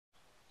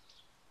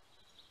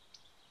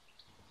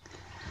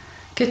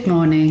Good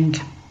morning.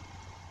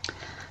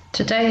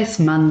 Today is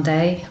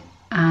Monday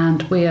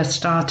and we are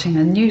starting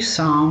a new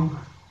psalm,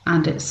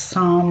 and it's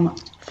Psalm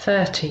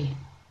 30.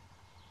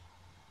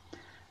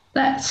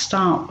 Let's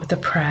start with a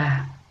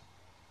prayer.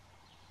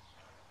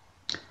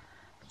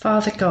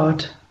 Father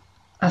God,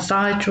 as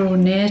I draw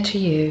near to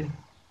you,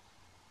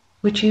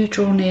 would you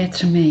draw near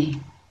to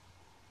me?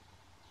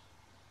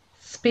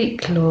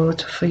 Speak,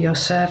 Lord, for your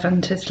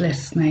servant is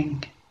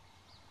listening.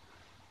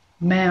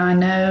 May I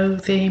know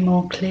thee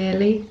more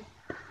clearly,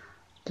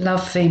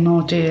 love thee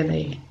more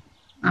dearly,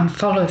 and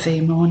follow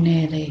thee more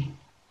nearly,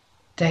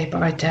 day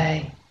by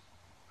day.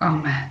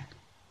 Amen.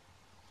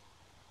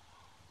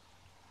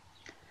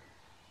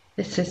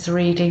 This is the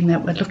reading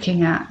that we're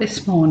looking at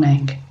this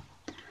morning.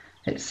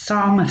 It's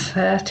Psalm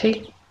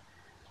 30,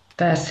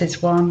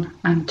 verses 1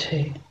 and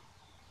 2.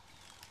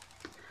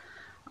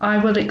 I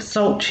will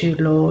exalt you,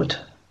 Lord,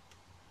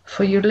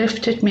 for you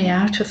lifted me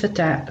out of the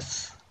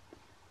depths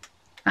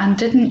and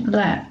didn't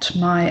let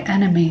my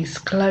enemies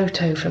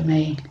gloat over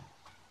me.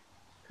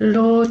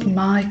 Lord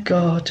my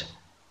God,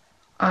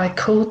 I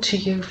called to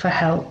you for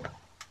help,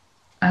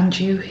 and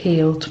you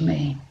healed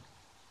me.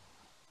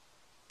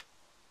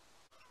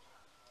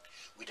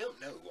 We don't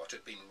know what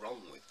had been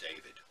wrong with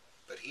David,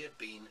 but he had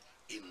been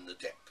in the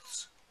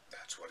depths.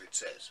 That's what it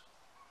says.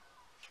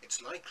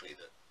 It's likely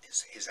that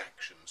his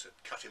actions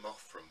had cut him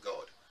off from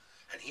God,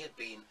 and he had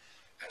been,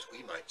 as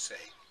we might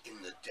say,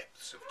 in the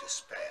depths of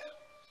despair.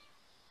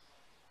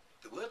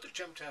 The word that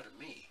jumped out at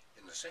me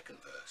in the second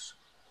verse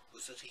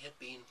was that he had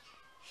been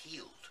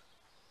healed.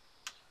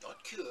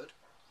 Not cured,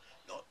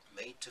 not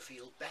made to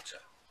feel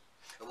better.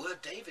 A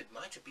word David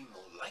might have been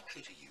more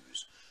likely to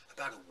use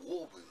about a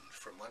war wound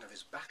from one of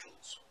his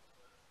battles.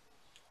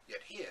 Yet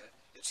here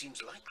it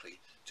seems likely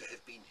to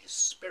have been his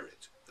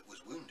spirit that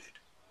was wounded,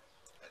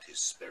 and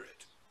his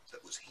spirit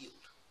that was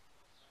healed.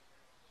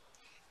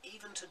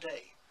 Even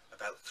today,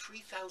 about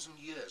 3,000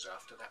 years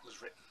after that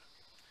was written,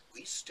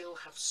 we still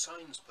have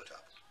signs put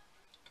up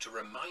to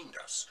remind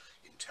us,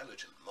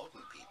 intelligent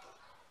modern people,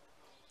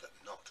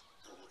 that not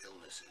all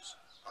illnesses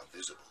are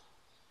visible.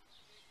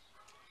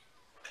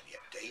 And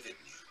yet David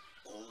knew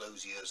all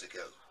those years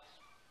ago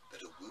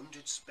that a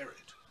wounded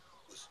spirit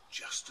was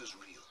just as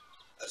real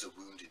as a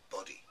wounded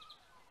body,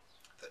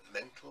 that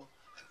mental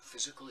and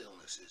physical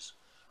illnesses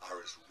are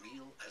as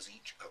real as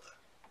each other.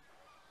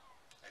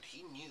 And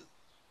he knew,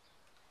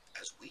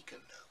 as we can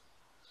know,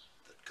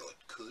 that God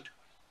could,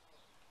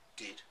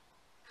 did,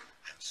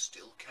 and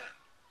still can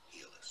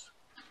heal us.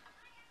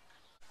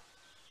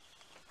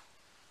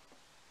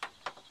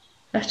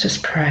 Let us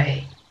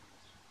pray.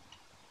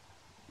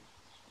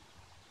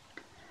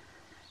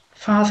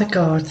 Father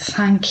God,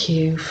 thank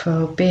you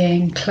for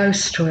being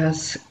close to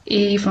us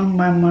even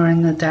when we're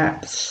in the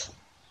depths.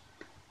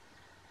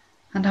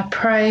 And I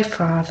pray,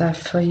 Father,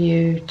 for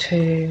you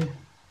to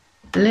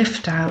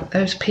lift out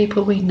those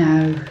people we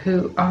know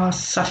who are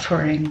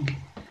suffering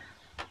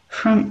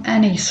from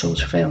any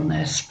sort of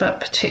illness, but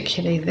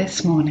particularly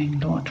this morning,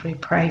 Lord, we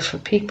pray for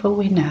people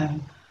we know,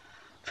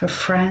 for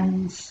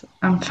friends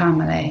and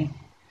family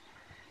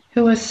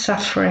who are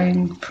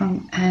suffering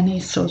from any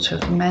sort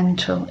of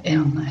mental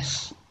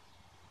illness.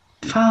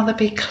 Father,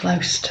 be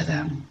close to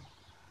them.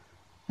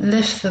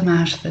 Lift them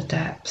out of the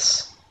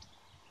depths.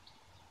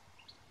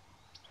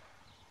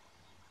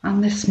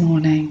 And this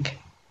morning,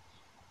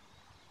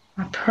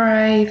 I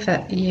pray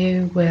that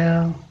you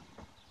will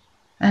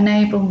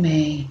enable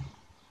me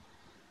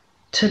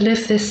to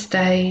live this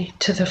day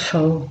to the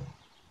full.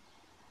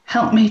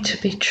 Help me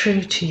to be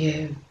true to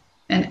you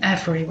in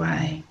every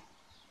way,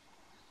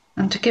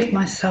 and to give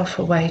myself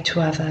away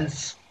to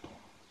others.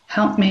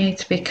 Help me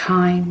to be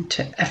kind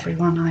to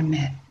everyone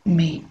I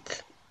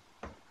meet.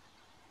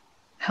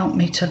 Help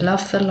me to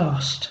love the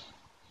lost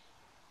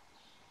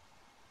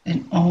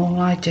in all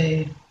I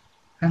do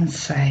and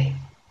say.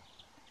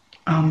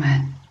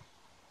 Amen.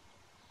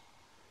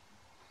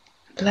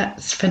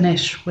 Let's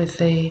finish with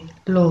the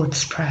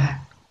Lord's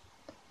Prayer.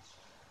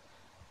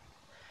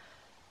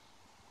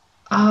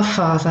 Our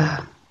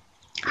Father,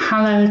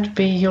 hallowed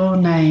be your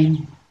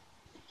name.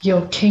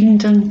 Your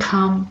kingdom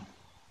come,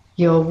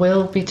 your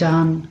will be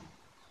done,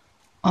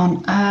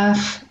 on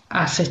earth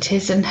as it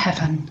is in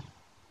heaven.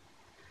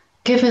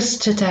 Give us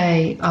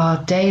today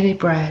our daily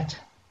bread.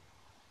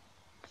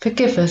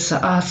 Forgive us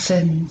our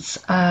sins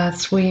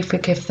as we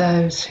forgive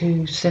those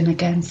who sin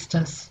against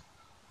us.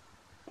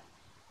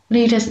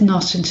 Lead us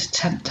not into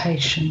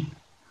temptation,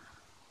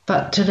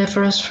 but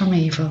deliver us from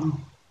evil.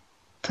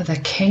 For the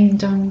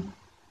kingdom,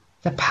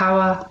 the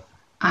power,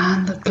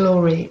 and the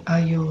glory are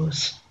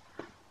yours,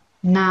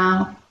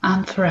 now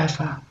and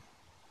forever.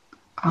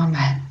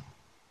 Amen.